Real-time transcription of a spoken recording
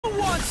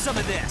some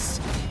of this!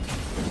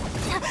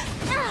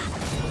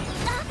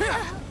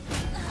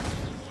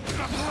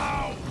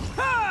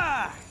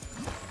 Ha!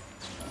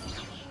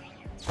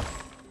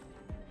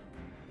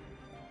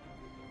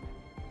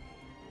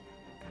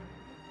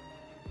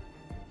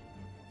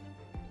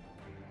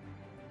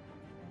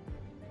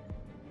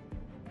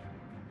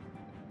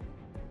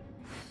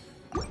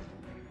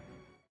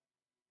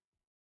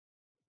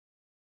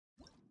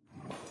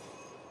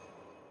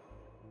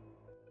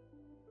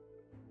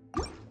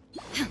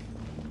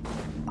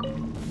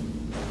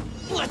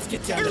 Let's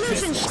get down to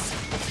business.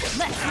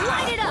 Let's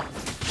light it up.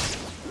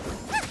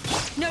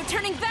 No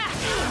turning back.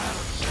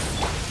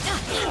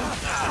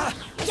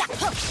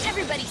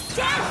 Everybody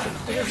stand.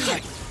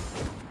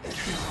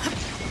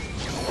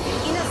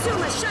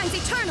 Inazuma shines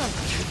eternal.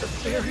 The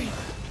fairy.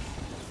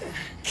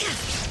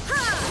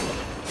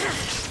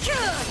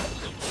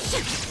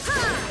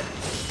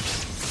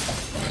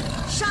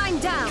 Shine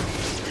down.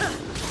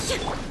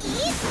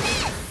 Eat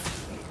this!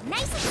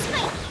 Nice and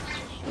spicy.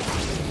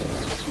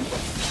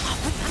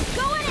 I'm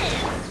going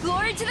in.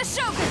 Glory to the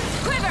Shogun.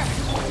 Quiver.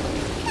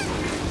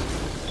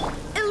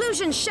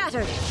 Illusion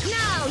shattered.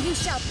 Now you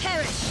shall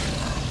perish.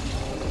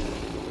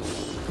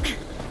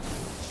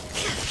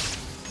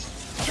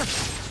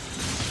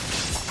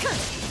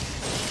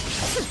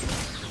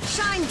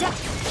 Shine down.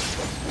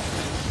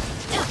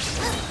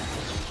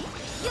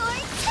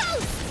 You're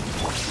toast!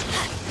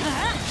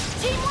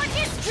 Teamwork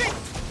is strict.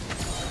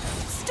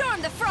 Storm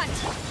the front.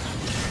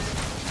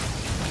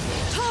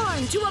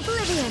 Torn to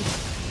oblivion.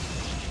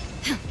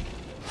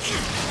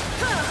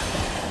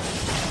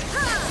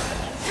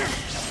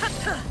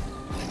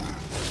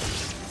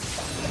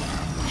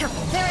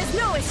 There is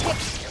no escape.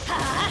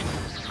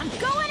 I'm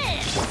going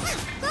in.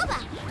 Boba,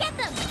 get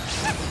them!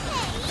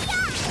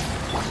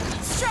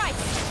 Strike.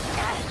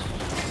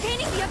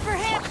 Gaining the upper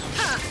hand.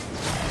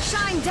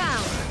 Shine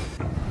down.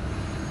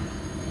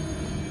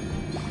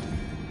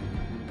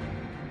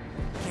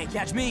 Can't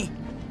catch me.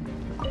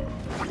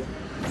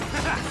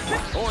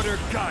 Order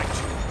guide.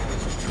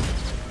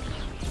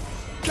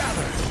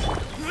 Gather.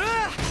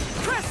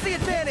 Press the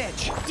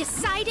advantage.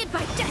 Decided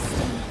by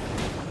destiny.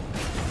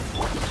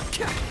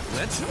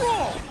 Let's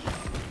roll.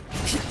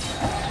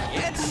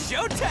 It's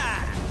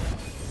showtime.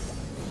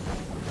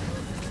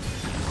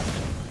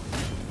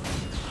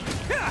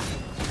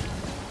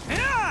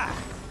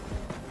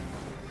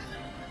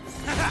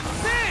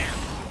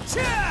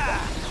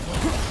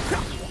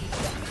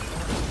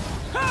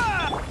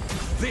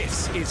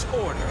 This is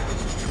order.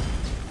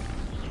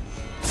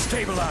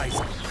 Stabilize.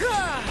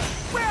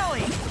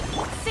 Rally.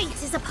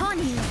 Fate is upon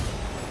you.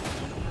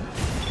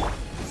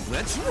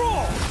 Let's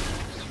roll.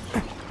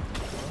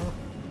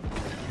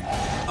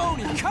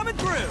 Oni coming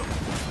through.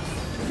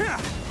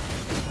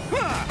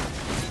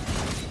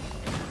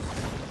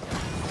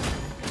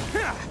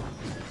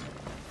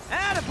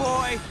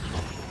 Attaboy.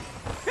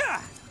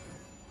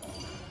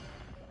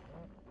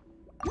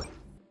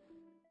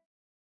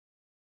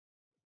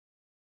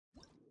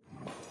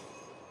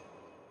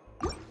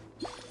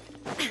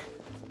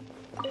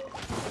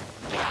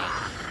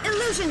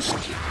 Illusion.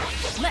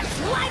 Let's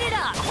light it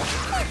up.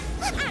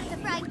 At the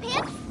frying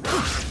pan.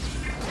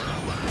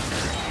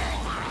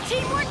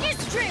 Teamwork is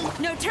trim.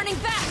 No turning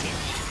back.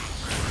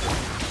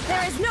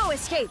 There is no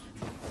escape.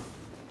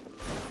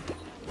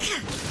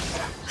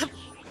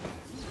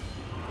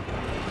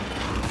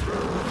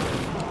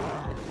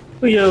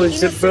 Yo,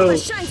 it's a bro. Inazuma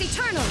shines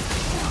eternal.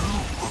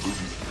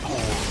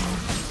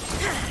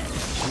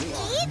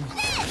 Eat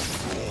this!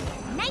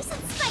 Nice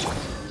and spicy.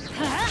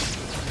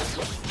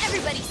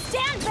 Everybody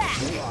stand back.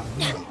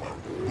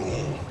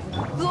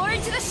 Glory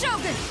to the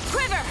Shogun.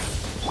 Quiver.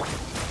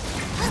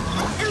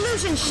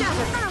 Illusion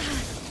shattered.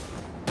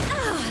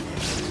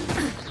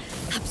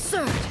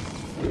 Absurd.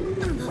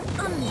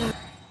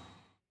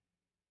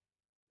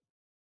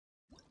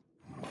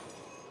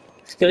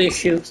 Skill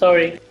issue,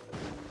 sorry.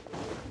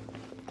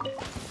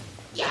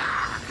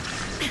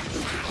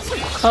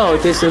 Oh,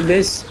 this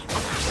abyss.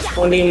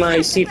 Only my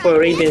C4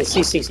 Raiden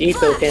C6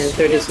 Ito can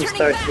 36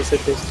 stars this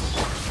abyss.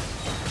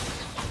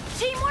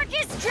 Teamwork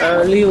is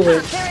true. Liu.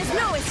 There is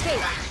no escape.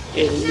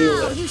 In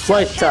Liu.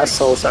 White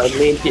tassels are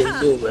made in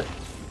Liu.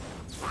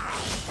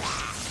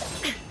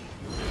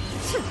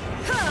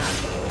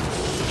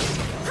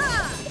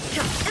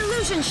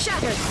 Illusion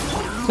shattered.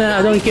 Nah,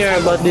 I don't care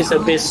about this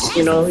abyss,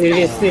 you know.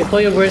 If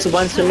Hoyoverse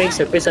wants to make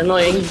abyss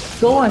annoying,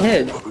 go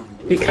ahead.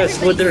 Because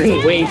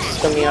Wuthering Waves is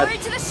coming out.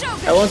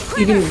 I won't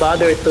even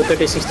bother to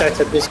 36 stars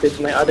abyss with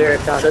my other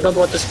account. I don't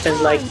want to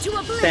spend like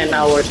 10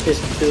 hours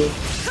just to do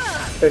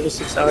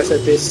 36 hours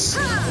abyss.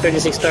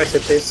 36 stars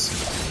abyss.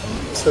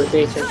 So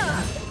they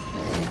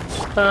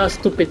can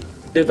stupid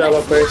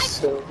developers.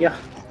 So yeah.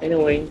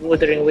 Anyway,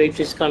 Wuthering Waves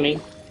is coming.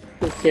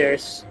 Who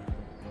cares?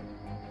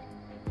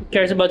 Who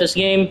cares about this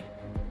game?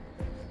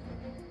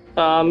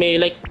 Maybe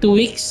like 2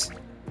 weeks.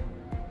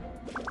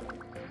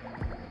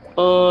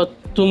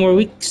 2 more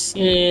weeks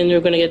and we're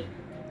gonna get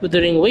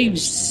Wuthering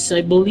Waves,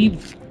 I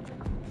believe.